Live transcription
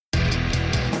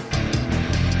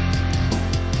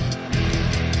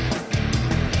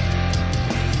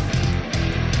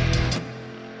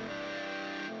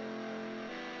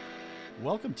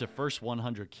Welcome to First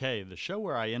 100K, the show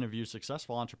where I interview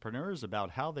successful entrepreneurs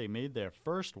about how they made their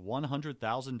first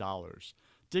 $100,000,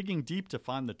 digging deep to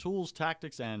find the tools,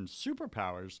 tactics, and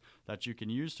superpowers that you can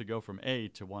use to go from A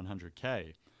to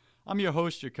 100K. I'm your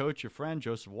host, your coach, your friend,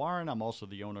 Joseph Warren. I'm also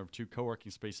the owner of 2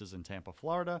 co-working spaces in Tampa,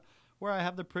 Florida, where I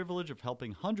have the privilege of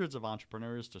helping hundreds of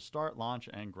entrepreneurs to start, launch,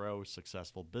 and grow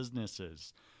successful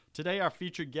businesses. Today, our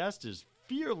featured guest is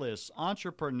fearless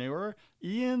entrepreneur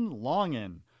Ian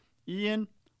Longan. Ian,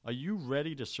 are you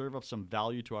ready to serve up some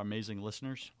value to our amazing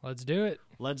listeners? Let's do it.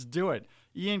 Let's do it.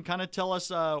 Ian, kind of tell us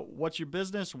what's your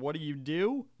business, what do you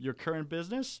do, your current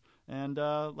business, and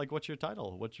what's your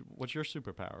title? What's your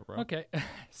superpower, bro? Okay.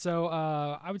 So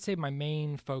I would say my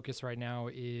main focus right now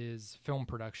is film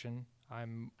production.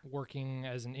 I'm working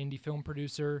as an indie film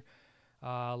producer.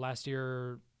 Last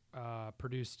year,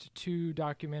 produced one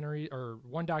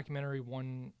documentary,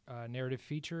 one narrative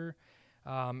feature.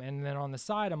 And then on the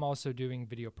side, I'm also doing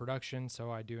video production.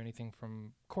 So I do anything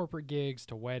from corporate gigs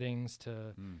to weddings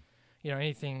to,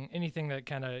 anything that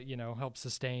kind of, helps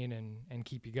sustain and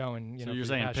keep you going. So you're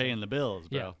saying paying the bills,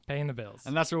 bro. Yeah, paying the bills.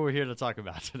 And that's what we're here to talk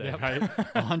about today, Yep. right?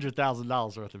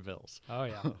 $100,000 worth of bills. Oh,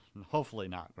 yeah. Hopefully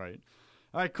not, right?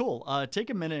 All right, cool. Take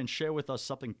a minute and share with us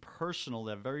something personal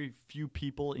that very few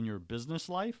people in your business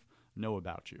life know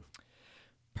about you.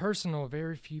 Personal,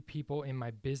 very few people in my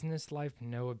business life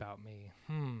know about me.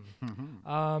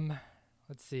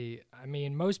 Let's see. I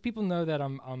mean, most people know that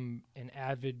I'm an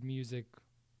avid music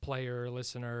player,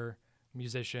 listener,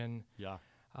 musician. Yeah.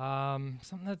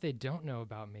 Something that they don't know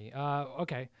about me.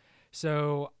 Okay.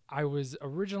 So I was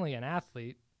originally an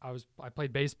athlete. I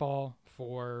played baseball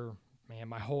for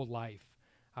my whole life.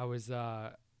 I was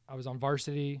on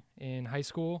varsity in high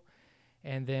school,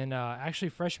 and then actually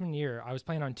freshman year I was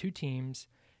playing on 2 teams.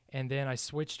 And then I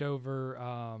switched over,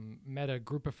 met a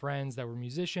group of friends that were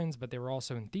musicians, but they were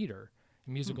also in theater,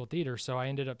 musical theater. So I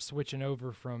ended up switching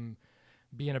over from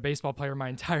being a baseball player my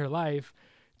entire life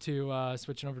to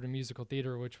switching over to musical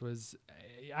theater, which was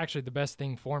actually the best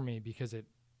thing for me because it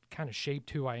kind of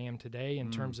shaped who I am today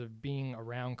in terms of being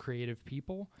around creative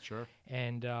people. Sure.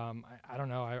 And I don't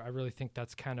know, I really think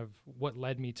that's kind of what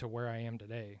led me to where I am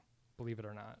today, believe it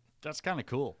or not. That's kind of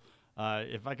cool.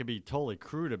 If I could be totally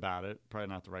crude about it, probably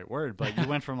not the right word, but you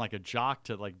went from like a jock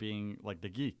to like being like the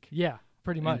geek. Yeah,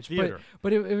 pretty much. Theater.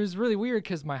 But it was really weird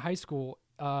because my high school,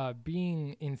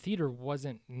 being in theater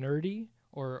wasn't nerdy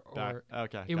or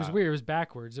okay. It was weird. It was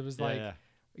backwards. It was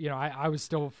I was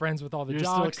still friends with all the You're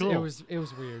jocks. still cool. It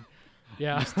was weird.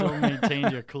 Yeah. You still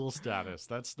maintain your cool status.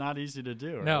 That's not easy to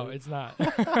do. Right? No, it's not.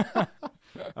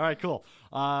 All right, cool.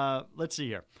 Let's see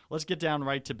here. Let's get down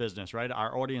right to business, right?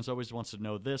 Our audience always wants to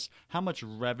know this. How much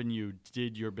revenue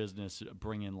did your business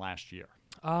bring in last year?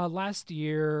 Last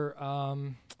year,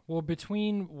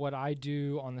 between what I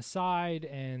do on the side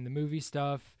and the movie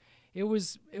stuff, it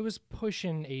was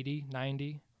pushing 80,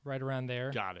 90, right around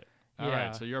there. Got it. All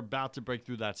right, so you're about to break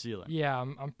through that ceiling. Yeah,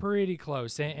 I'm pretty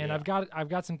close, and I've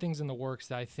got some things in the works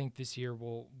that I think this year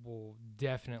will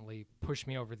definitely push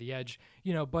me over the edge.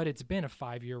 But it's been a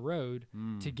 5-year road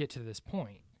to get to this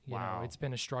point. You know, it's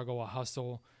been a struggle, a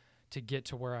hustle to get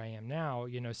to where I am now.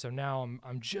 So now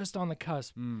I'm just on the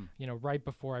cusp. Right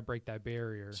before I break that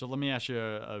barrier. So let me ask you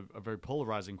a very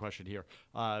polarizing question here.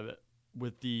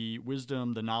 With the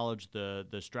wisdom, the knowledge, the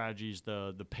strategies,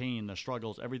 the pain, the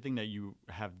struggles, everything that you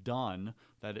have done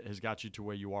that has got you to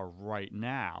where you are right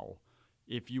now,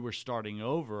 if you were starting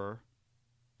over,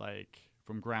 like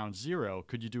from ground zero,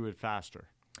 could you do it faster?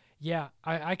 Yeah,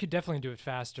 I could definitely do it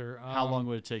faster. How long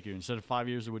would it take you? Instead of 5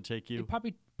 years, it would take you?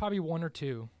 Probably 1 or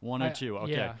 2. 1 or 2,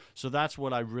 okay. Yeah. So that's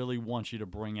what I really want you to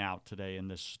bring out today in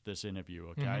this interview,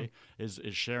 okay, is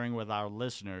sharing with our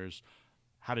listeners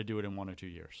how to do it in 1 or 2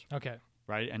 years. Okay.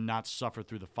 Right, and not suffer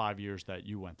through the 5 years that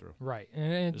you went through. Right.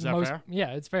 And is that fair?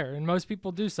 Yeah, it's fair. And most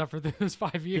people do suffer through those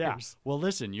 5 years. Yeah. Well,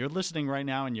 listen, you're listening right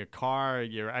now in your car,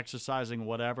 you're exercising,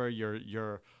 whatever,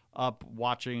 you're up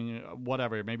watching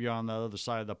whatever. Maybe you're on the other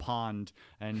side of the pond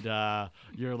and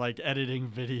you're like editing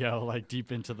video like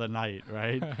deep into the night,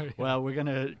 right? Yeah. Well, we're going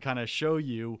to kind of show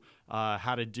you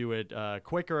how to do it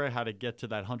quicker, how to get to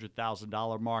that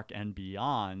 $100,000 mark and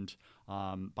beyond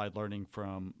by learning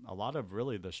from a lot of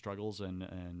really the struggles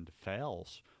and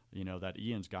fails, that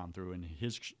Ian's gone through in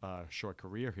his short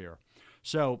career here.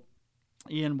 So,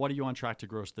 Ian, what are you on track to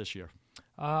gross this year?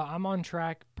 I'm on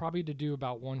track probably to do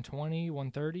about 120,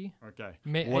 130.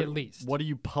 Okay. At least. What are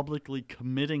you publicly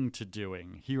committing to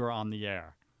doing here on the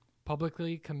air?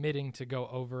 Publicly committing to go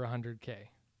over 100K.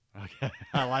 Okay,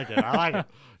 I like it. I like it.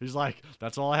 He's like,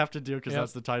 that's all I have to do because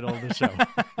that's the title of the show.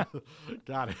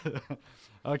 Got it.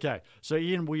 Okay, so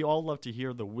Ian, we all love to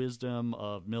hear the wisdom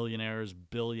of millionaires,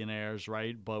 billionaires,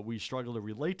 right? But we struggle to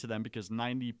relate to them because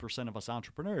 90% of us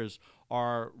entrepreneurs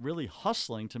are really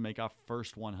hustling to make our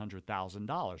first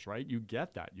 $100,000, right? You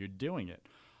get that. You're doing it.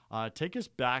 Take us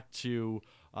back to,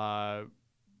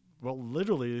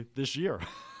 literally this year.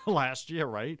 Last year,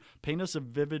 right? Paint us a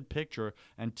vivid picture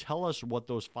and tell us what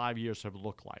those 5 years have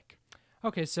looked like.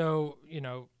 Okay, so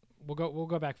we'll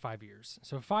go back 5 years.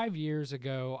 So 5 years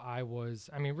ago, 4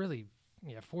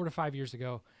 to 5 years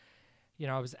ago,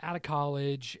 I was out of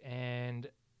college and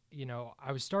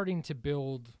I was starting to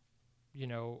build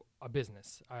a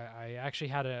business. I actually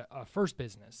had a first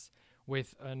business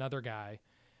with another guy,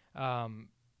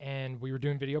 and we were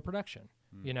doing video production.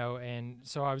 And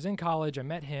so I was in college. I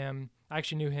met him. I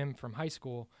actually knew him from high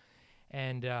school,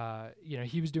 and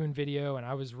he was doing video, and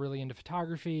I was really into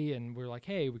photography. And we were like,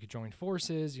 hey, we could join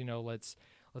forces. Let's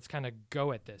kind of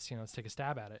go at this. Let's take a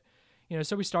stab at it.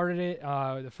 So we started it.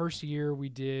 The first year we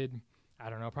did, I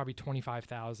don't know, probably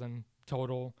 25,000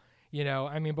 total.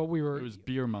 But we were. It was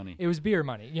beer money. It was beer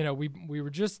money.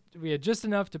 We had just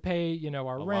enough to pay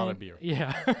our rent. A lot of beer.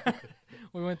 Yeah.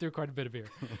 We went through quite a bit of beer,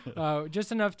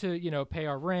 just enough to, pay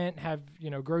our rent, have,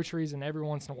 groceries, and every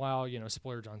once in a while,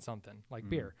 splurge on something like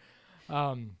beer.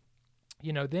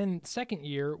 Then second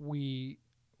year we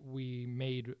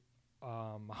made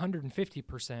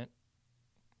 150%,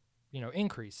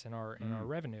 increase in our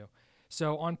revenue.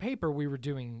 So on paper we were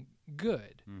doing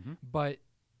good, but,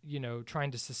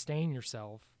 trying to sustain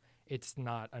yourself, it's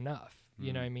not enough.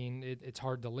 It's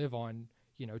hard to live on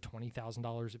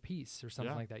 $20,000 a piece or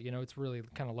something like that. It's really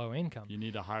kind of low income. You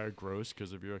need a higher gross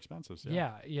because of your expenses.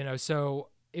 Yeah. So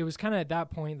it was kind of at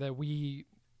that point that we,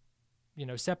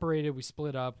 separated, we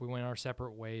split up, we went our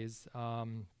separate ways.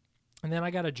 And then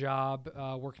I got a job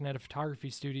working at a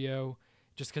photography studio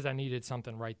just because I needed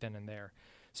something right then and there.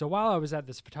 So while I was at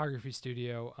this photography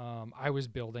studio, I was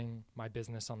building my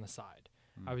business on the side.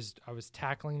 I was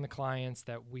tackling the clients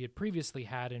that we had previously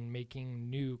had and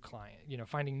making new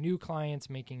finding new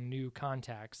clients, making new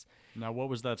contacts. Now, what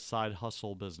was that side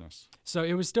hustle business? So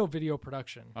it was still video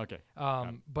production. Okay.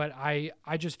 But I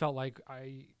just felt like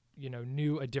I,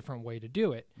 knew a different way to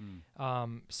do it.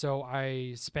 So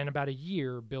I spent about a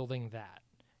year building that.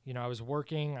 I was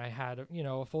working, I had,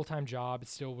 a full-time job. It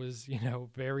still was,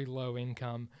 very low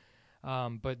income.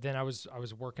 But then I was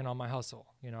working on my hustle.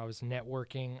 I was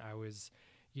networking. I was,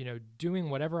 doing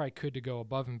whatever I could to go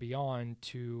above and beyond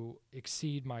to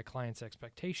exceed my clients'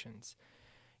 expectations.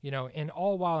 And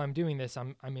all while I'm doing this,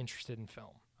 I'm interested in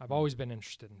film. I've always been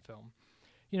interested in film.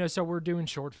 So we're doing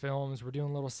short films, we're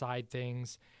doing little side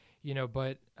things,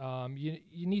 but you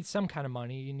need some kind of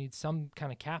money, you need some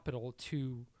kind of capital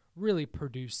to really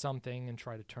produce something and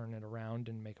try to turn it around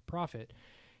and make a profit.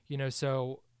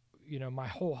 So my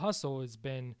whole hustle has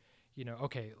been,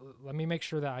 okay, let me make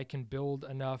sure that I can build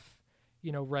enough,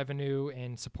 revenue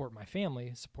and support my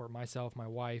family, support myself, my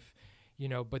wife,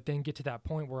 but then get to that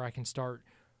point where I can start,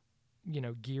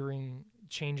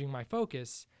 changing my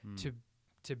focus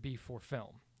to be for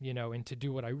film, and to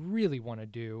do what I really want to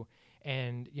do.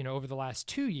 And, over the last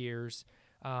 2 years,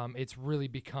 it's really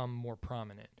become more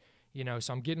prominent,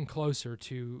 so I'm getting closer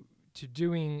to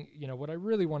doing, what I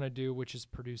really want to do, which is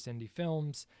produce indie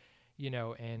films,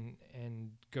 and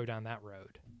go down that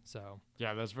road. So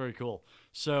yeah, that's very cool.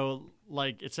 So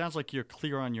it sounds like you're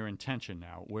clear on your intention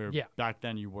now, where back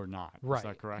then you were not. Right. Is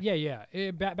that correct? Yeah.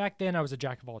 Back then I was a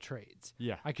jack of all trades.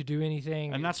 Yeah. I could do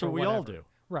anything. And that's what we all do.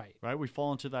 Right. Right. We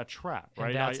fall into that trap, and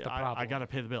right? That's the problem. I got to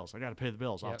pay the bills.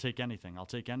 Yep. I'll take anything.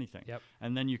 Yep.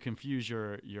 And then you confuse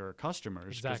your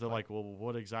customers because they're like, well,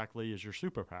 what exactly is your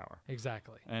superpower?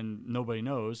 Exactly. And nobody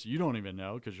knows. You don't even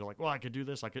know because you're like, well, I could do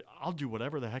this. I'll do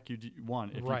whatever the heck you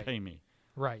want if you pay me.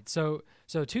 Right. So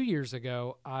 2 years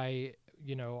ago, I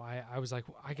was like,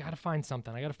 I got to find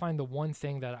something. I got to find the one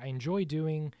thing that I enjoy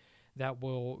doing that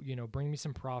will, bring me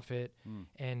some profit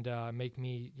and make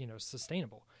me,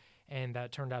 sustainable. And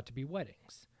that turned out to be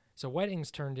weddings. So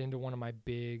weddings turned into one of my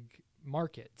big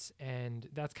markets. And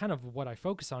that's kind of what I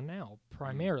focus on now,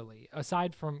 primarily.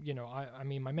 Aside from,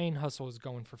 my main hustle is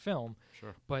going for film.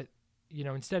 Sure. But,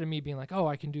 instead of me being like, oh,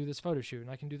 I can do this photo shoot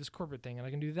and I can do this corporate thing and I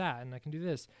can do that and I can do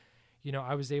this,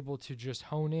 I was able to just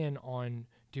hone in on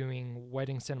doing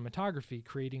wedding cinematography,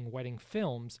 creating wedding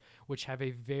films, which have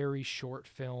a very short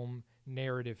film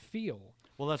narrative feel.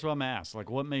 Well, that's what I'm asked.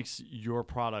 What makes your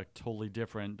product totally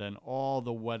different than all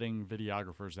the wedding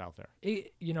videographers out there?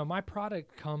 My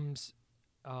product comes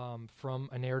from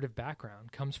a narrative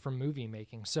background, comes from movie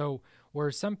making. So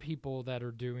where some people that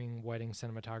are doing wedding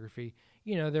cinematography,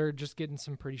 they're just getting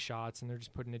some pretty shots and they're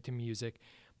just putting it to music,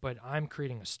 but I'm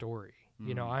creating a story.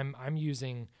 I'm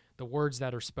using the words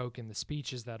that are spoken, the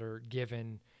speeches that are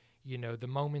given, the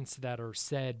moments that are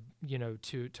said,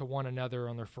 to one another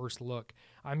on their first look.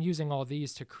 I'm using all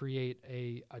these to create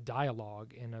a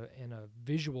dialogue and a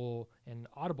visual and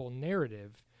audible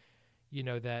narrative,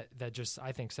 that just,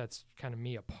 I think, sets kind of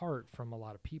me apart from a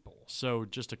lot of people. So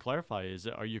just to clarify,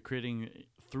 are you creating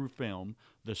through film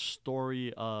the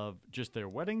story of just their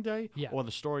wedding day, or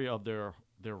the story of their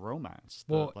romance?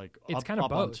 Well, it's kind of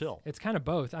both. Until. It's kind of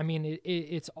both. I mean,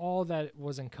 it's all that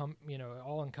was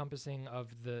all encompassing of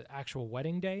the actual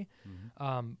wedding day,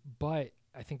 but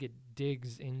I think it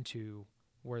digs into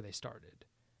where they started.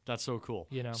 That's so cool.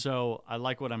 So I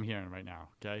like what I'm hearing right now.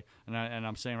 Okay, and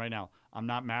I'm saying right now, I'm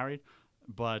not married,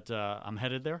 but I'm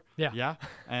headed there. Yeah.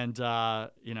 And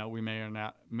we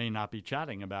may not be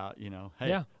chatting about,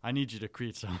 hey, I need you to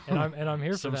create some and I'm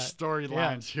here some for that.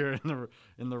 storylines here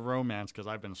in the romance, because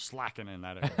I've been slacking in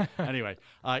that area. Anyway,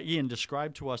 Ian,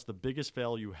 describe to us the biggest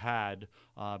fail you had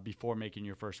before making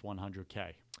your first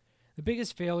 100K. The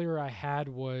biggest failure I had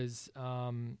was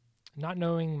not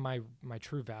knowing my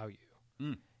true value.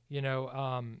 And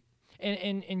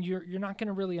you're not going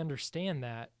to really understand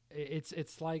that.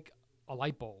 It's like a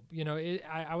light bulb.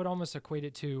 I would almost equate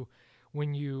it to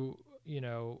when you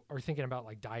are thinking about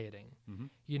like dieting.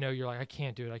 You're like, I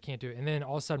can't do it, and then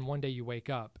all of a sudden one day you wake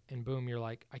up and boom, you're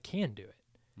like, I can do it.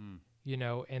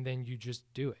 And then you just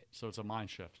do it. So it's a mind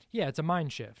shift. Yeah, it's a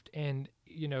mind shift. And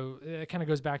it kind of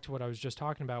goes back to what I was just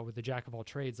talking about with the jack of all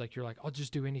trades. Like, you're like, I'll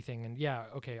just do anything, and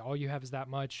okay, all you have is that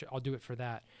much, I'll do it for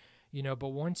that. But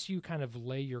once you kind of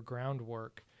lay your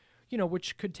groundwork,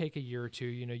 which could take a year or two,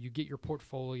 you get your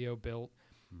portfolio built.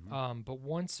 But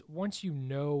once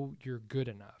you're good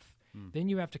enough, then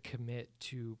you have to commit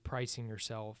to pricing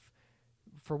yourself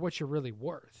for what you're really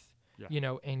worth,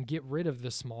 and get rid of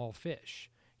the small fish,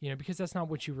 because that's not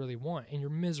what you really want. And you're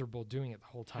miserable doing it the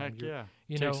whole time.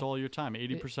 It takes all your time.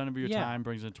 80% of your time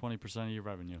brings in 20% of your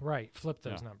revenue. Right. Flip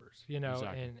those numbers,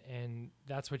 Exactly. and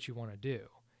that's what you want to do.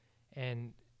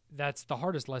 And that's the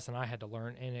hardest lesson I had to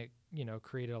learn, and it,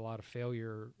 created a lot of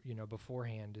failure,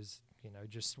 beforehand, is,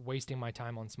 just wasting my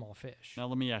time on small fish. Now,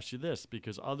 let me ask you this,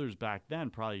 because others back then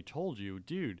probably told you,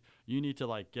 dude, you need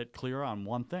to get clear on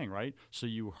one thing, right? So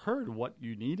you heard what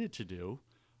you needed to do.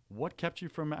 What kept you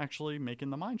from actually making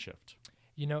the mind shift?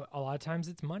 A lot of times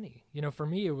it's money. For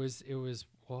me, it was,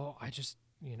 well, I just,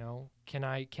 can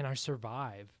I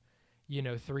survive,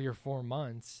 3 or 4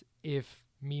 months if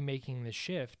me making the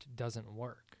shift doesn't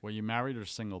work? Were you married or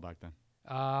single back then?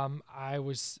 I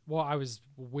was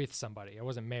with somebody. I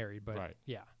wasn't married, but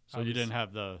yeah. So you didn't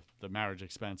have the marriage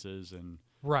expenses and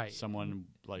someone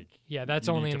that's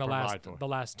only in the last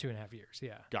 2.5 years.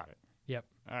 Yeah. Got it. Yep.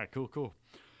 All right, cool.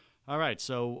 All right,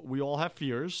 so we all have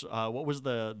fears. What was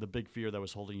the big fear that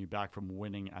was holding you back from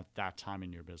winning at that time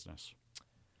in your business?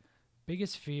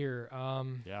 Biggest fear?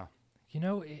 Yeah.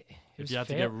 If you have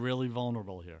to get really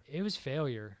vulnerable here. It was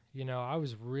failure. I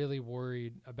was really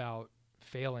worried about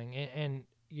failing. And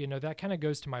that kind of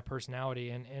goes to my personality.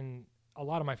 And a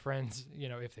lot of my friends,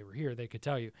 if they were here, they could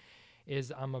tell you,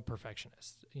 is I'm a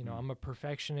perfectionist. I'm a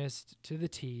perfectionist to the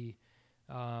T.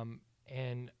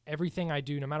 And everything I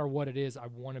do, no matter what it is, I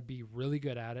want to be really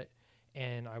good at it.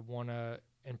 And I want to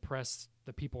impress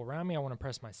the people around me. I want to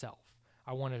impress myself.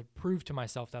 I want to prove to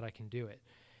myself that I can do it.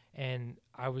 And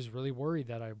I was really worried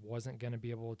that I wasn't going to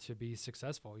be able to be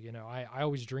successful. I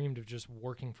always dreamed of just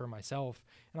working for myself,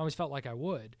 and I always felt like I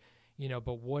would,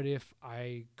 but what if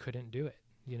I couldn't do it?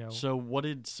 So what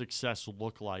did success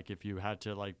look like if you had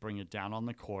to bring it down on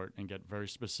the court and get very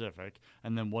specific?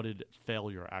 And then what did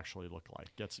failure actually look like?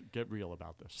 Get real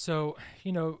about this. So,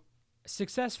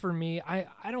 success for me, I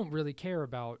don't really care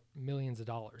about millions of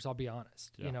dollars. I'll be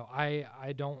honest. Yeah.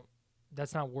 I don't.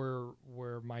 That's not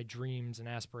where my dreams and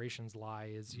aspirations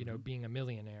lie, is, being a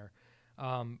millionaire.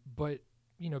 But,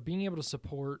 being able to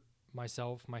support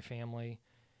myself, my family,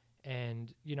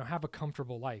 and, have a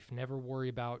comfortable life, never worry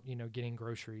about, getting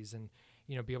groceries, and,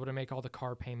 be able to make all the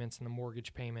car payments and the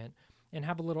mortgage payment, and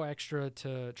have a little extra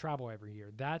to travel every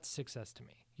year. That's success to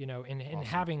me, and Awesome.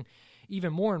 Having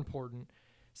even more important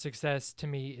success to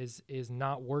me is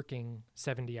not working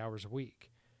 70 hours a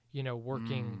week,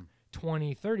 working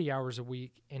 20, 30 hours a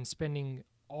week and spending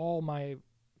all my,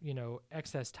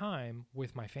 excess time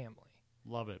with my family.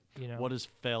 Love it. What does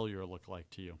failure look like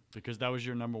to you? Because that was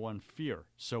your number one fear.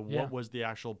 So what was the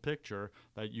actual picture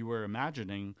that you were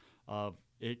imagining of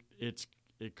it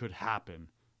could happen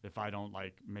if I don't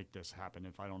make this happen,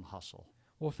 if I don't hustle?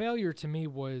 Well, failure to me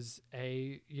was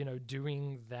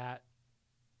doing that,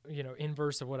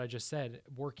 inverse of what I just said,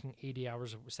 working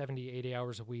 70, 80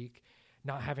 hours a week,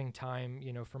 not having time,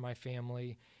 for my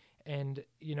family. And,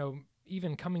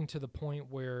 even coming to the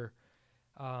point where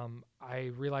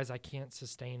I realize I can't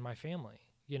sustain my family,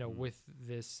 with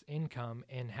this income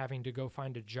and having to go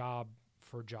find a job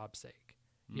for job's sake,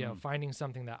 finding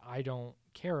something that I don't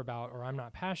care about or I'm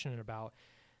not passionate about.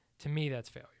 To me, that's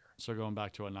failure. So going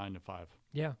back to a 9 to 5.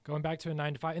 Yeah, going back to a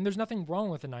 9 to 5, and there's nothing wrong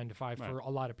with a 9 to 5 Right. for a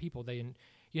lot of people.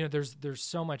 There's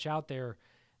so much out there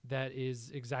that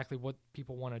is exactly what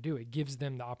people want to do. It gives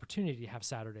them the opportunity to have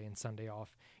Saturday and Sunday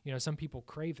off. Some people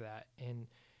crave that, and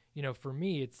for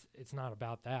me, it's not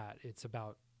about that. It's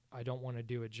about I don't want to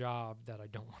do a job that I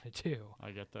don't want to do.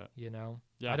 I get that.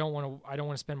 I don't want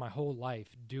to spend my whole life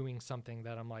doing something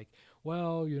that I'm like,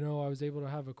 well, I was able to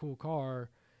have a cool car,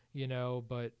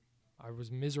 but I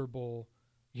was miserable,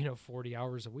 40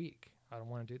 hours a week. I don't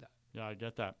want to do that. Yeah, I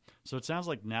get that. So it sounds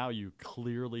like now you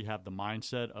clearly have the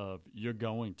mindset of you're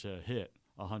going to hit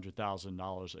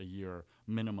 $100,000 a year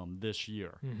minimum this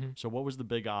year. Mm-hmm. So what was the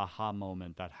big aha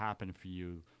moment that happened for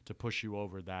you to push you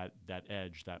over that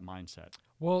edge, that mindset?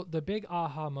 Well, the big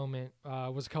aha moment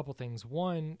was a couple things.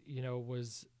 One,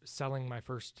 was selling my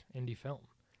first indie film.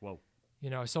 Whoa.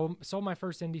 I sold my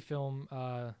first indie film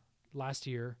last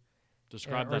year.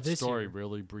 Describe or that this story year.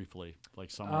 really briefly, like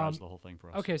summarize the whole thing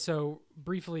for us. Okay, so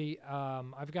briefly,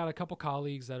 I've got a couple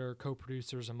colleagues that are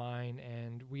co-producers of mine,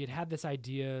 and we had this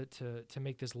idea to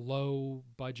make this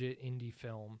low-budget indie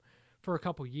film for a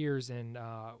couple years, and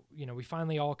we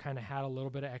finally all kind of had a little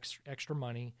bit of extra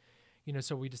money,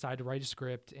 so we decided to write a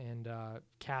script and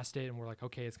cast it, and we're like,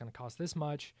 okay, it's going to cost this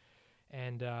much,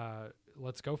 and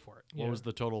let's go for it. What was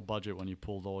the total budget when you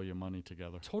pulled all your money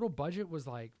together? Total budget was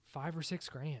like $5,000 or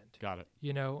 $6,000. Got it.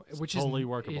 Which totally is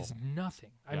workable. Is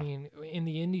nothing. Yeah. I mean, in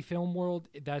the indie film world,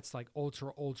 that's like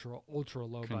ultra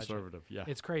low Conservative, budget. yeah.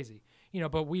 It's crazy.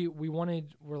 But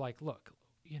we're like, look,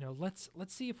 let's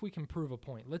see if we can prove a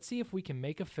point. Let's see if we can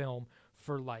make a film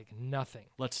for like nothing.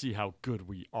 Let's see how good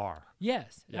we are.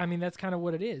 Yes. Yeah. I mean, that's kind of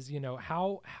what it is.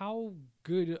 How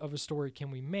good of a story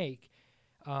can we make?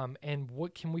 And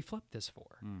what can we flip this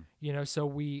for? So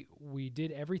we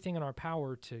did everything in our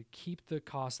power to keep the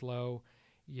cost low.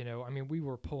 We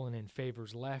were pulling in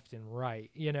favors left and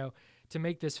right, to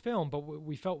make this film, but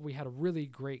we felt we had a really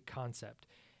great concept,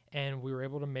 and we were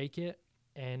able to make it.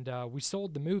 And we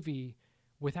sold the movie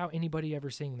without anybody ever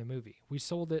seeing the movie. We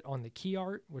sold it on the key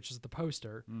art, which is the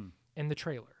poster, and the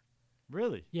trailer.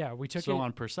 Really? Yeah, we took so it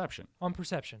on perception. on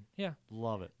perception. Yeah.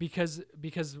 Love it. Because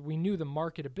we knew the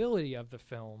marketability of the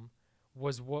film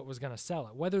was what was going to sell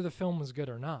it, whether the film was good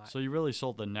or not. So you really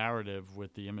sold the narrative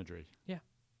with the imagery.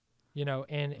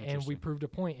 And we proved a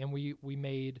point, and we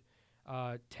made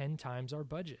 10 times our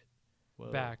budget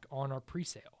Whoa. back on our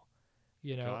pre-sale.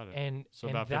 Got it. And So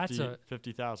and about that's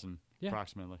 50,000 Yeah.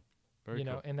 approximately. Very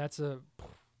cool. and that's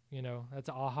that's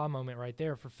an aha moment right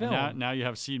there for film. Now you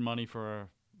have seed money for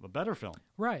a better film.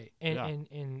 Right. And,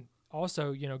 Yeah. and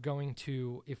also, going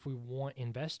to, if we want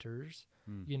investors,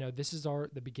 this is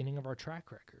the beginning of our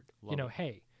track record. Love it.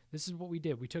 Hey, this is what we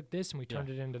did. We took this and we turned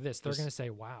it into this. They're going to say,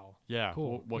 wow. Yeah.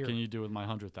 Cool. What Here. can you do with my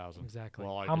 100,000? Exactly.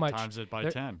 Well, I How can much? times it by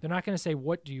They're 10. They're not going to say,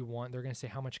 what do you want? They're going to say,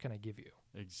 how much can I give you?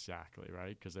 Exactly,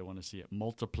 right? Because they want to see it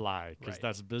multiply, because Right.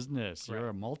 that's business. Right. You're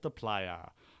a multiplier.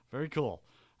 Very cool.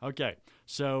 Okay,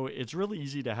 so it's really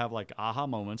easy to have like aha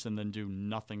moments and then do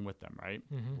nothing with them, right?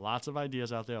 Mhm. Lots of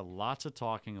ideas out there, lots of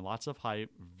talking, lots of hype,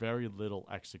 very little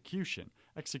execution.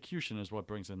 Execution is what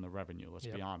brings in the revenue, let's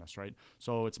be Yep. honest, right?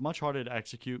 So it's much harder to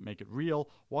execute, make it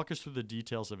real. Walk us through the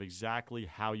details of exactly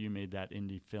how you made that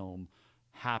indie film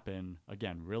happen.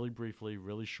 Again, really briefly,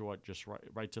 really short, just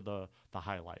right to the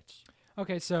highlights.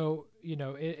 Okay, so,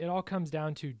 it all comes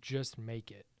down to just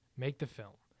make it. Make the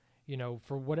film.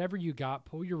 For whatever you got,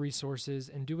 pull your resources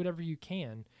and do whatever you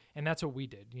can. And that's what we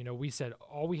did. We said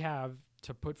all we have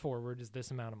to put forward is this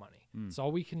amount of money. It's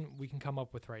all we can come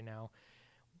up with right now.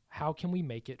 How can we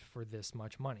make it for this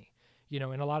much money?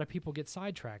 And a lot of people get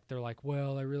sidetracked. They're like,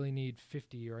 well, I really need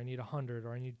 50 or I need 100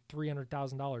 or I need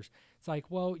 $300,000. It's like,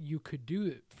 well, you could do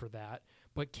it for that,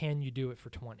 but can you do it for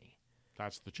 20?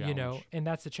 That's the challenge. And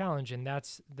that's the challenge. And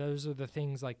those are the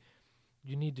things like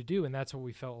you need to do. And that's what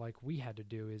we felt like we had to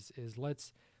do is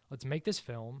let's make this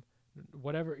film,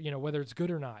 whatever, whether it's good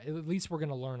or not, at least we're going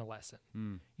to learn a lesson,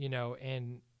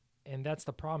 and that's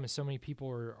the problem is so many people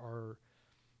are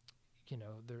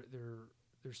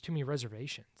there's too many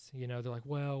reservations, they're like,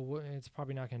 well, it's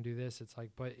probably not going to do this. It's like,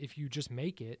 but if you just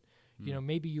make it,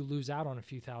 maybe you lose out on a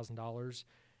few $1,000s,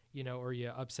 or you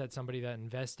upset somebody that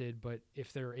invested, but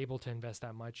if they're able to invest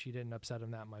that much, you didn't upset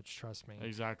them that much. Trust me.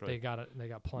 Exactly. They got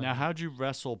plenty. Now, how'd you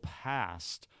wrestle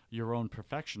past your own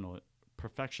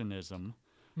perfectionism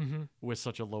with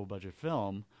such a low budget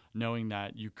film, knowing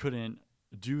that you couldn't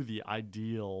do the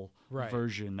ideal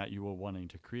version that you were wanting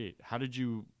to create? How did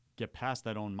you get past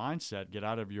that own mindset, get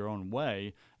out of your own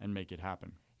way, and make it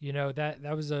happen?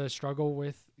 That was a struggle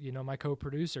with, my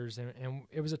co-producers, and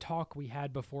it was a talk we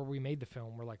had before we made the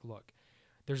film. We're like, look,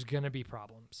 there's going to be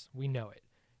problems. We know it.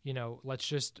 Let's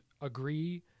just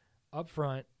agree up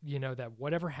front, that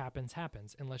whatever happens,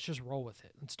 and let's just roll with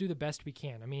it. Let's do the best we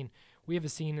can. I mean, we have a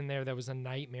scene in there that was a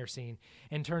nightmare scene,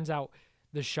 and turns out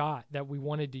the shot that we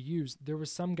wanted to use, there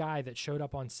was some guy that showed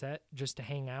up on set just to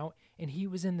hang out, and he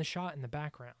was in the shot in the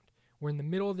background. We're in the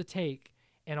middle of the take,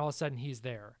 and all of a sudden he's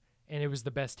there. And it was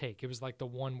the best take. It was like the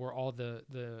one where all the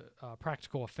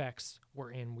practical effects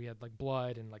were in. We had like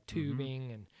blood and like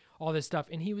tubing and all this stuff.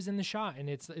 And he was in the shot, and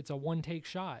it's a one-take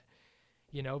shot,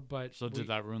 but... So did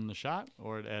that ruin the shot,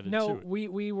 or it added to No, it?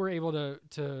 we were able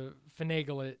to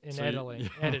finagle it in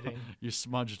editing. You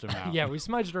smudged him out. Yeah, we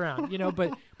smudged around,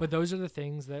 but those are the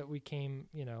things that we came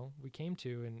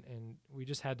to, and we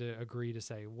just had to agree to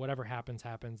say, whatever happens,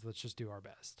 let's just do our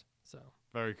best. So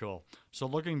very cool. So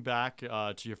looking back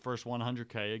to your first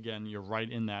 100K, again, you're right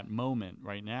in that moment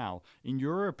right now. In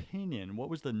your opinion, what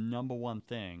was the number one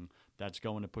thing that's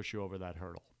going to push you over that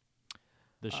hurdle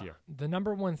this year? The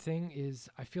number one thing is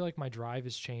I feel like my drive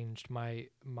has changed. My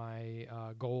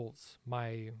goals,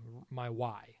 my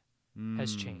why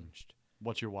has changed.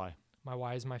 What's your why? My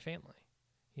why is my family,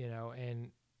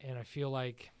 and I feel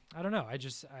like, I don't know. I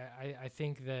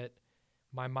think that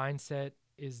my mindset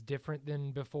is different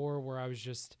than before, where I was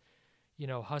just,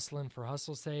 hustling for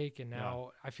hustle's sake. And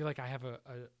now I feel like I have a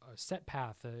set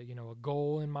path, a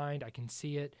goal in mind. I can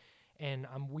see it, and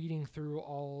I'm weeding through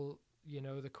all,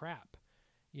 the crap.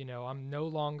 I'm no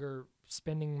longer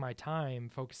spending my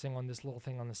time focusing on this little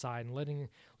thing on the side and letting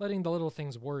the little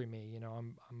things worry me.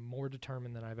 I'm more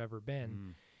determined than I've ever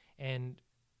been. And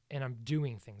I'm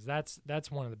doing things. That's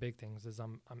one of the big things is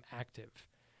I'm active.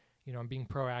 I'm being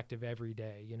proactive every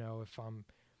day.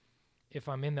 If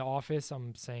I'm in the office,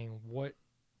 I'm saying, what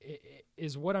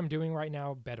I'm doing right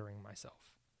now bettering myself?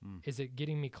 Is it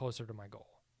getting me closer to my goal?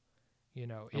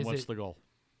 And what's the goal?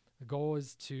 The goal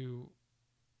is to,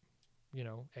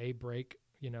 break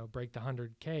the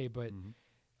 100K, but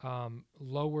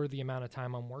lower the amount of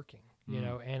time I'm working.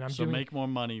 And I'm make more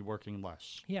money working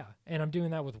less. Yeah, and I'm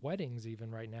doing that with weddings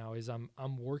even right now. Is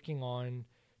I'm working on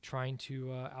trying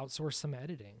to outsource some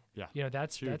editing. Yeah.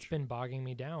 That's been bogging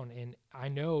me down. And I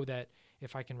know that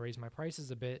if I can raise my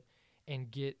prices a bit and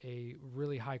get a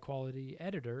really high quality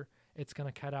editor, it's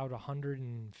going to cut out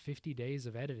 150 days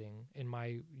of editing in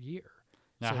my year.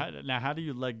 Now, how do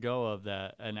you let go of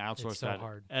that and outsource that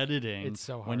editing? It's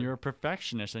so hard when you're a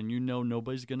perfectionist and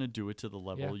nobody's going to do it to the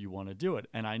level you want to do it.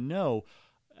 And I know,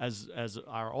 as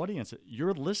our audience,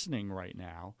 you're listening right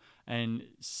now, and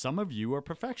some of you are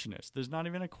perfectionists. There's not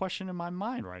even a question in my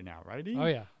mind right now, right, Ian? Oh,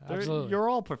 yeah, absolutely. You're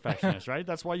all perfectionists, right?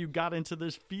 That's why you got into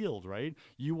this field, right?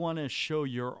 You want to show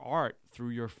your art through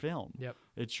your film. Yep.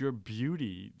 It's your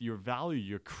beauty, your value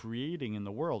you're creating in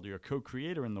the world. You're a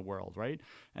co-creator in the world, right?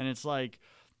 And it's like,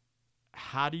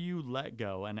 how do you let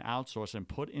go and outsource and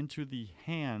put into the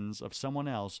hands of someone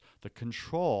else the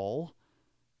control,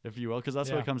 if you will, because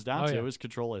that's what it comes down to is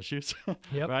control issues,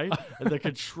 right? The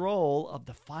control of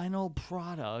the final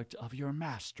product of your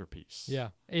masterpiece. Yeah,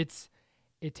 it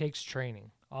takes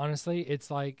training. Honestly,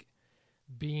 it's like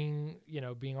being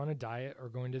on a diet or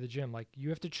going to the gym. Like, you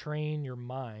have to train your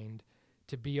mind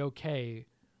to be okay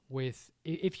with,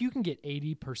 if you can get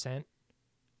 80%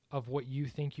 of what you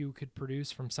think you could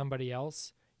produce from somebody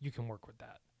else, you can work with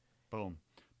that. Boom.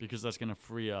 Because that's going to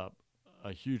free up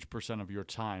a huge percent of your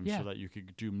time so that you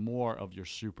could do more of your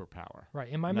superpower. Right.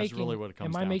 That's really what it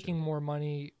comes down to. Am I making more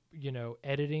money,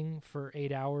 editing for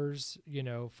 8 hours,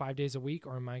 5 days a week,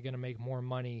 or am I going to make more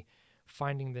money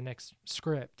finding the next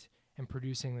script and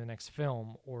producing the next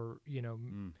film? Or,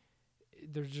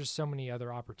 there's just so many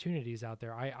other opportunities out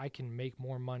there. I can make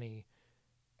more money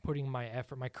putting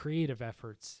my creative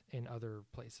efforts in other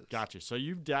places. Gotcha. So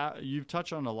you've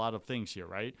touched on a lot of things here,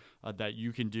 right? That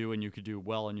you can do, and you could do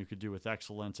well, and you could do with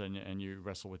excellence, and you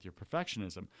wrestle with your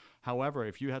perfectionism. However,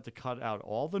 if you had to cut out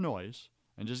all the noise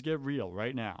and just get real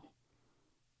right now,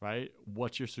 right?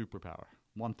 What's your superpower?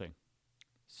 One thing.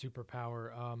 Superpower,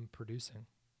 producing.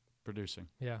 Producing.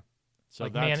 Yeah. So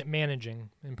like that's managing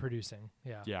and producing.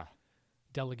 Yeah. Yeah.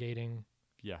 Delegating.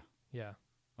 Yeah. Yeah.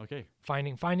 Okay.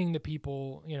 Finding the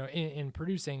people, in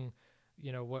producing,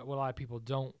 what a lot of people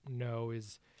don't know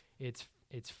is it's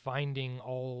it's finding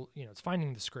it's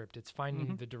finding the script, it's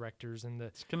finding the directors and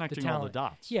It's connecting the all talent. the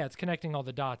dots. Yeah, it's connecting all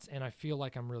the dots, and I feel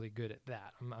like I'm really good at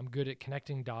that. I'm good at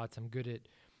connecting dots. I'm good at,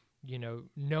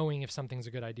 knowing if something's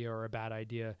a good idea or a bad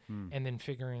idea, and then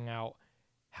figuring out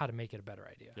how to make it a better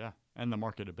idea. Yeah, and the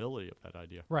marketability of that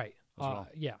idea. Right. As well.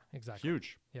 Yeah, exactly.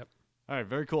 Huge. Yep. All right,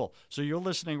 very cool. So you're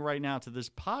listening right now to this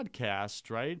podcast,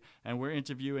 right? And we're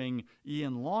interviewing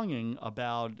Ian Longing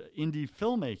about indie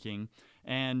filmmaking.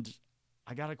 And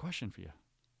I got a question for you.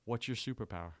 What's your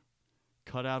superpower?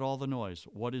 Cut out all the noise.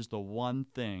 What is the one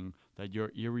thing that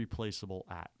you're irreplaceable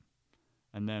at?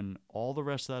 And then all the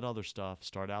rest of that other stuff,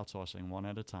 start outsourcing one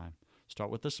at a time. Start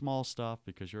with the small stuff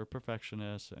because you're a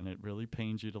perfectionist and it really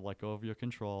pains you to let go of your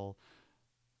control.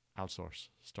 Outsource.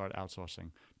 Start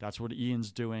outsourcing. That's what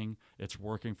Ian's doing. It's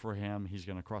working for him. He's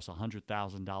going to cross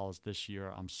 $100,000 this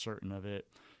year. I'm certain of it.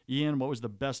 Ian, what was the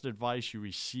best advice you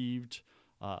received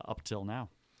up till now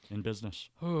in business?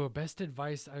 Oh, best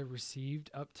advice I received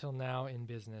up till now in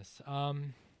business.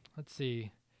 Let's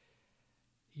see.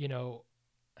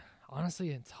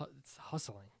 Honestly, it's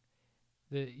hustling.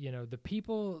 The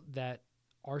people that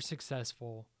are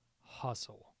successful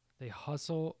hustle. They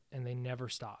hustle and they never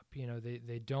stop.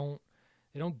 They don't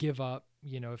give up.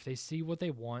 If they see what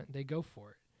they want, they go for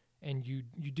it. And you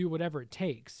do whatever it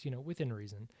takes, within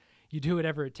reason. You do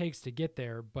whatever it takes to get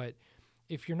there. But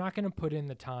if you're not going to put in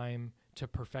the time to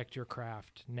perfect your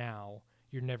craft now,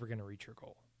 you're never going to reach your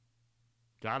goal.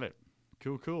 Got it.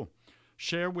 Cool.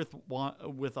 Share with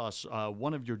us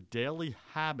one of your daily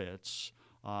habits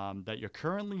that you're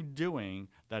currently doing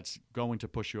that's going to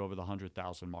push you over the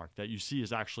 100,000 mark, that you see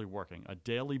is actually working, a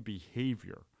daily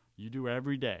behavior you do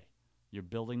every day. You're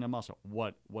building the muscle.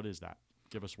 What is that?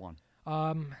 Give us one.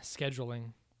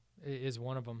 Scheduling is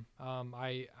one of them.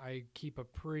 I keep a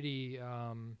pretty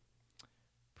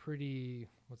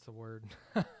what's the word?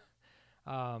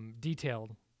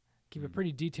 Detailed. Keep a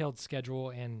pretty detailed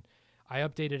schedule, and I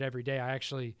update it every day. I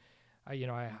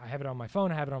have it on my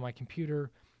phone. I have it on my computer.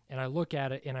 And I look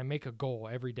at it and I make a goal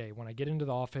every day. When I get into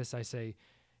the office, I say,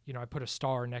 I put a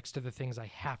star next to the things I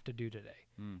have to do today.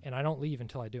 And I don't leave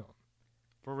until I do them.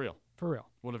 For real? For real.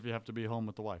 What if you have to be home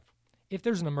with the wife? If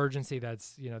there's an emergency,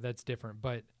 that's different.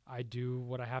 But I do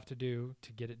what I have to do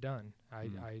to get it done.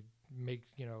 I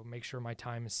make sure my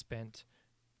time is spent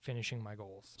finishing my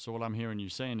goals. So what I'm hearing you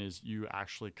saying is you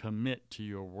actually commit to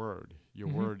your word. Your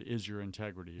word is your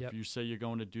integrity. Yep. If you say you're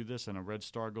going to do this and a red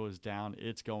star goes down,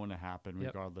 it's going to happen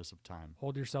regardless of time.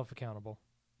 Hold yourself accountable.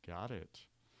 Got it.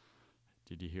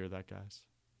 Did you hear that, guys?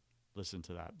 Listen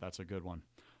to that. That's a good one.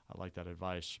 I like that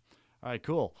advice. All right,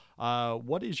 cool.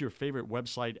 What is your favorite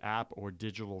website, app, or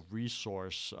digital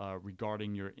resource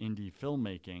regarding your indie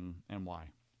filmmaking, and why?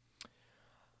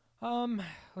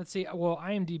 Let's see. Well,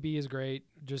 IMDb is great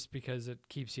just because it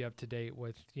keeps you up to date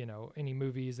with, any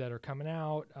movies that are coming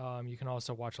out. You can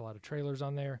also watch a lot of trailers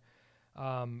on there.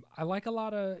 I like a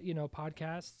lot of,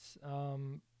 podcasts.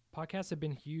 Podcasts have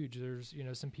been huge. There's,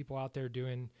 some people out there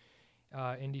doing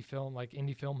indie film, like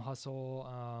Indie Film Hustle.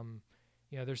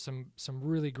 There's some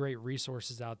really great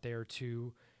resources out there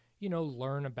to,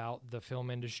 learn about the film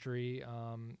industry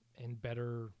and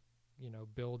better,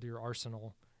 build your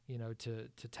arsenal,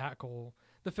 to tackle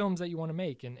the films that you want to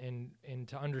make and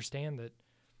to understand that,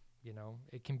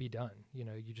 it can be done.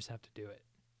 You just have to do it.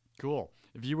 Cool.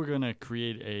 If you were going to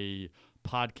create a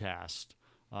podcast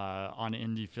on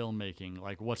indie filmmaking,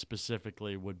 like what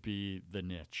specifically would be the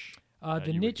niche?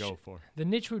 The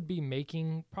niche would be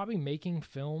making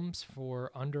films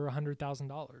for under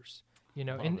 $100,000.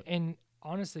 And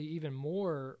honestly, even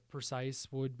more precise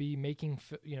would be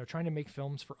trying to make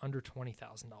films for under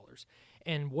 $20,000,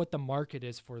 and what the market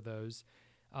is for those,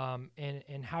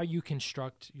 and how you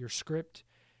construct your script,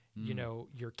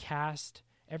 your cast.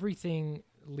 Everything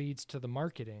leads to the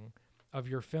marketing of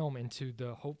your film and to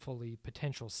the hopefully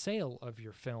potential sale of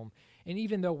your film. And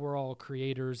even though we're all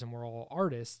creators and we're all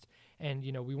artists, and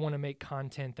we want to make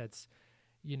content that's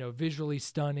visually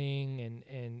stunning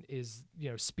and is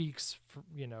speaks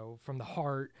from the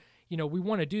heart, we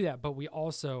want to do that, but we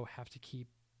also have to keep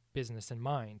business in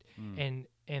mind. And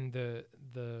the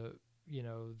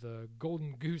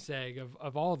golden goose egg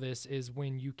of all this is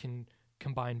when you can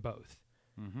combine both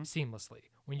seamlessly,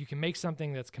 when you can make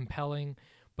something that's compelling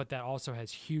but that also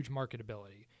has huge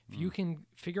marketability. If you can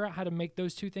figure out how to make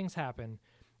those two things happen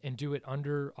and do it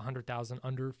under 100,000,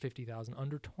 under 50,000,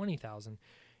 under 20,000,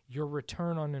 your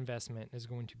return on investment is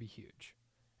going to be huge.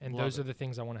 And those are the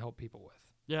things I want to help people with.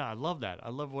 Yeah, I love that. I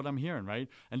love what I'm hearing, right?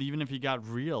 And even if you got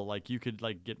real, like you could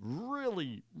like get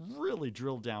really, really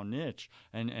drill down niche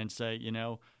and say,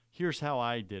 here's how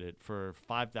I did it for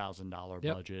 $5,000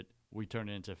 budget. we turn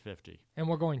it into 50. And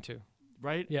we're going to.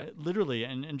 Right? Yeah. Literally,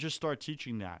 and just start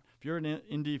teaching that. If you're an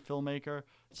indie filmmaker,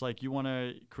 it's like you want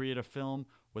to create a film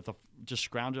with just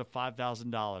scrounge up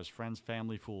 $5,000, friends,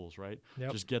 family, fools, right?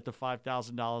 Yep. Just get the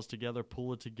 $5,000 together,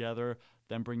 pull it together,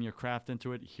 then bring your craft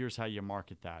into it. Here's how you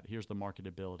market that. Here's the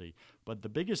marketability. But the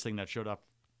biggest thing that showed up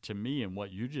to me in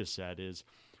what you just said is,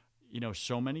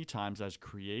 so many times as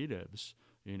creatives,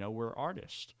 we're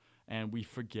artists, and we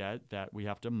forget that we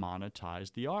have to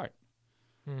monetize the art.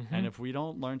 Mm-hmm. And if we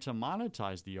don't learn to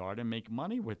monetize the art and make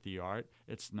money with the art,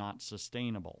 it's not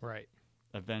sustainable. Right.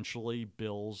 Eventually,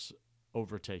 bills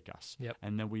overtake us. Yep.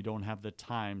 And then we don't have the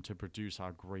time to produce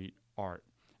our great art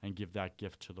and give that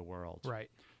gift to the world.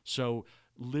 Right. So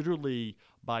literally,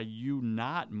 by you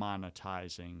not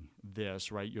monetizing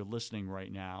this, right, you're listening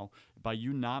right now, by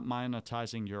you not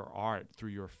monetizing your art through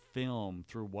your film,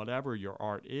 through whatever your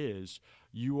art is,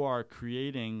 you are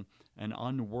creating an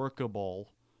unworkable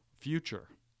future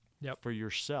Yep. for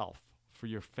yourself, for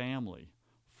your family,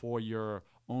 for your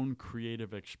own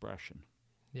creative expression.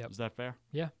 Yep. Is that fair?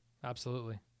 Yeah,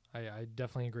 absolutely. I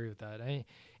definitely agree with that.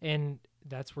 And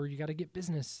that's where you got to get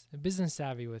business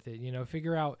savvy with it.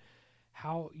 Figure out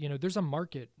how, there's a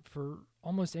market for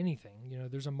almost anything.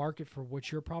 There's a market for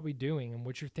what you're probably doing and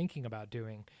what you're thinking about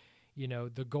doing.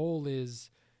 The goal is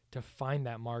to find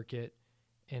that market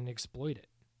and exploit it,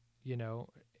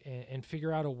 and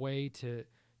figure out a way to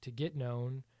get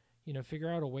known, figure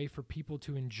out a way for people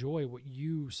to enjoy what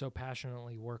you so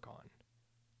passionately work on,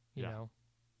 you know?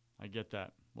 I get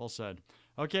that. Well said.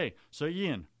 Okay, so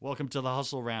Ian, welcome to the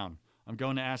Hustle Round. I'm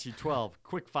going to ask you 12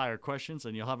 quick fire questions,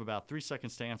 and you'll have about 3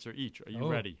 seconds to answer each. Are you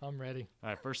ready? I'm ready. All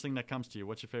right, first thing that comes to you,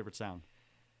 what's your favorite sound?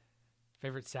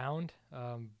 Favorite sound?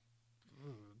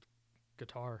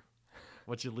 Guitar.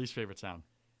 What's your least favorite sound?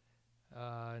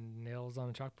 Nails on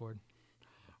a chalkboard.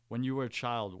 When you were a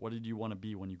child, what did you want to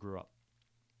be when you grew up?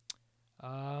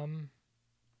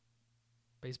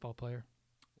 Baseball player.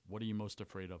 What are you most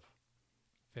afraid of?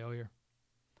 Failure.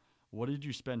 What did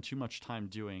you spend too much time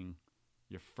doing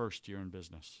your first year in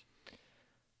business?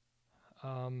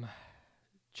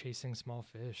 Chasing small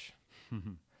fish.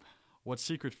 What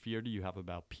secret fear do you have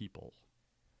about people?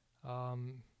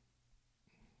 That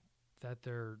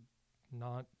they're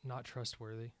not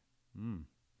trustworthy.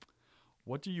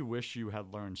 What do you wish you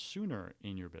had learned sooner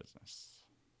in your business?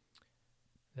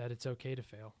 That it's okay to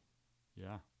fail.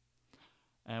 Yeah.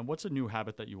 And what's a new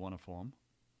habit that you want to form?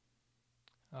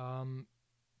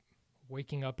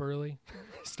 Waking up early,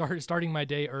 starting my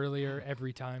day earlier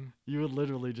every time. You were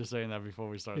literally just saying that before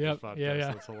we started Yep. this podcast.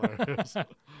 Yeah. That's hilarious.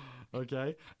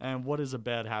 Okay. And what is a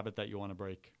bad habit that you want to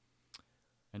break?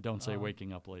 And don't say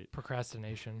waking up late.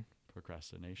 Procrastination.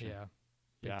 Procrastination. Yeah.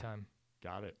 Big time.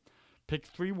 Got it. Pick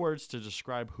 3 words to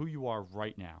describe who you are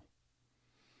right now.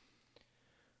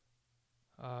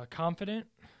 Confident.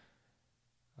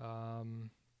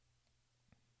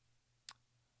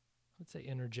 Let's say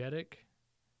energetic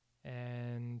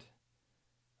and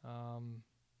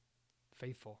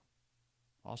faithful.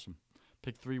 Awesome.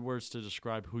 Pick 3 words to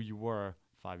describe who you were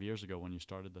 5 years ago when you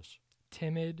started this.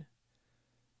 Timid.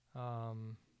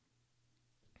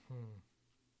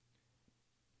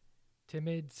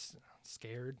 Timid,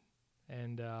 scared,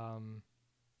 and I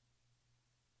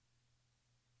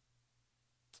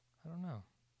don't know.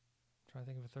 I'm trying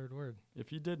to think of a third word.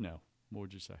 If you did know, what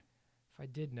would you say? If I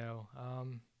did know,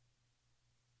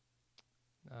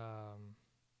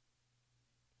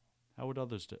 how would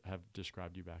others have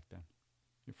described you back then?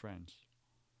 Your friends.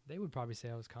 they would probably say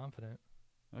I was confident.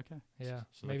 Okay. Yeah,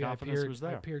 So maybe the confidence was I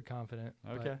there. appeared confident.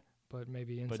 Okay. but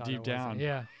maybe inside But deep I wasn't. down.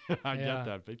 Yeah. I Yeah. get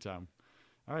that big time.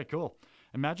 All right, cool.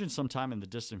 Imagine sometime in the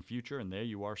distant future, and there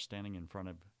you are standing in front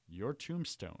of your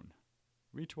tombstone.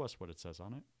 Read to us what it says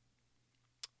on it.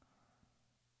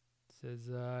 It says,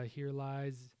 here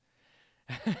lies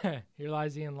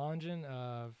Ian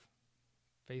Longin,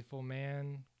 faithful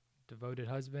man, devoted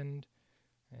husband,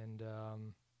 and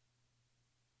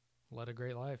led a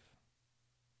great life.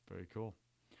 Very cool.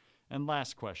 And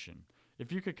last question.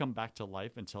 If you could come back to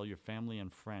life and tell your family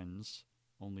and friends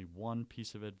only one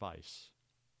piece of advice,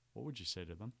 what would you say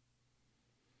to them?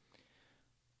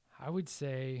 I would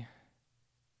say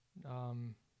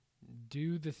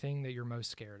do the thing that you're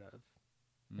most scared of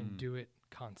and do it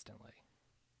constantly.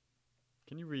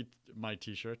 Can you read my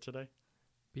T-shirt today?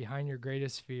 Behind your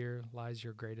greatest fear lies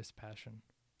your greatest passion.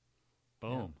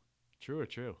 Boom. Yeah. True or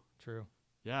true? True.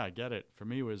 Yeah, I get it. For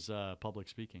me, it was public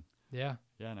speaking. Yeah.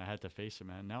 Yeah, and I had to face it,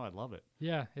 man. Now I love it.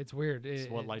 Yeah, it's weird. It's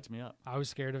what lights me up. I was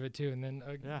scared of it too, and then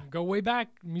Yeah. go way back,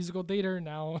 musical theater.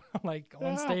 Now, like on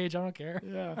Yeah. stage, I don't care.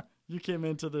 Yeah. You came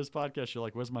into this podcast. You're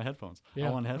like, "Where's my headphones? Yeah.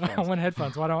 I want headphones. I want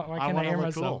headphones. Why can't I wanna hear look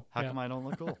myself? cool. How Yeah. come I don't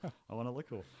look cool? I want to look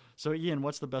cool." So, Ian,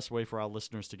 what's the best way for our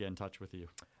listeners to get in touch with you?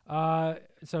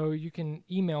 So you can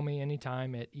email me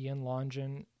anytime at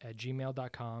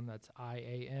ianlongen@gmail.com. That's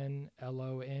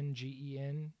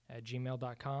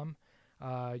IANLONGEN@gmail.com.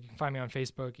 You can find me on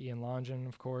Facebook, Ian Longen,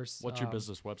 of course. What's your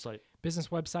business website? Business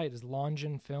website is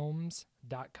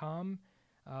longenfilms.com.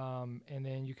 And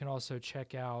then you can also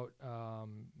check out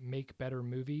Make Better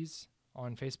Movies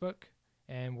on Facebook.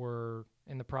 And we're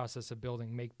in the process of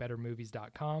building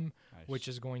makebettermovies.com, Nice. which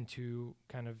is going to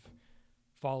kind of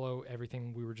follow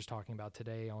everything we were just talking about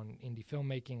today on indie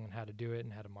filmmaking and how to do it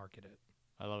and how to market it.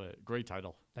 I love it. Great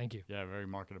title. Thank you. Yeah, very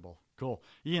marketable. Cool.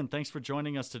 Ian, thanks for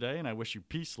joining us today, and I wish you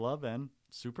peace, love, and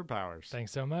superpowers.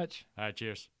 Thanks so much. All right,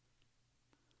 cheers.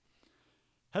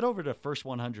 Head over to First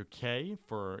 100K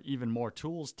for even more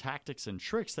tools, tactics, and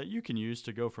tricks that you can use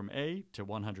to go from A to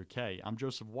 100K. I'm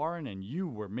Joseph Warren, and you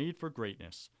were made for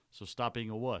greatness. So stop being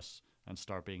a wuss and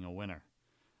start being a winner.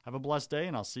 Have a blessed day,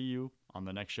 and I'll see you on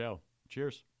the next show.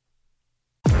 Cheers.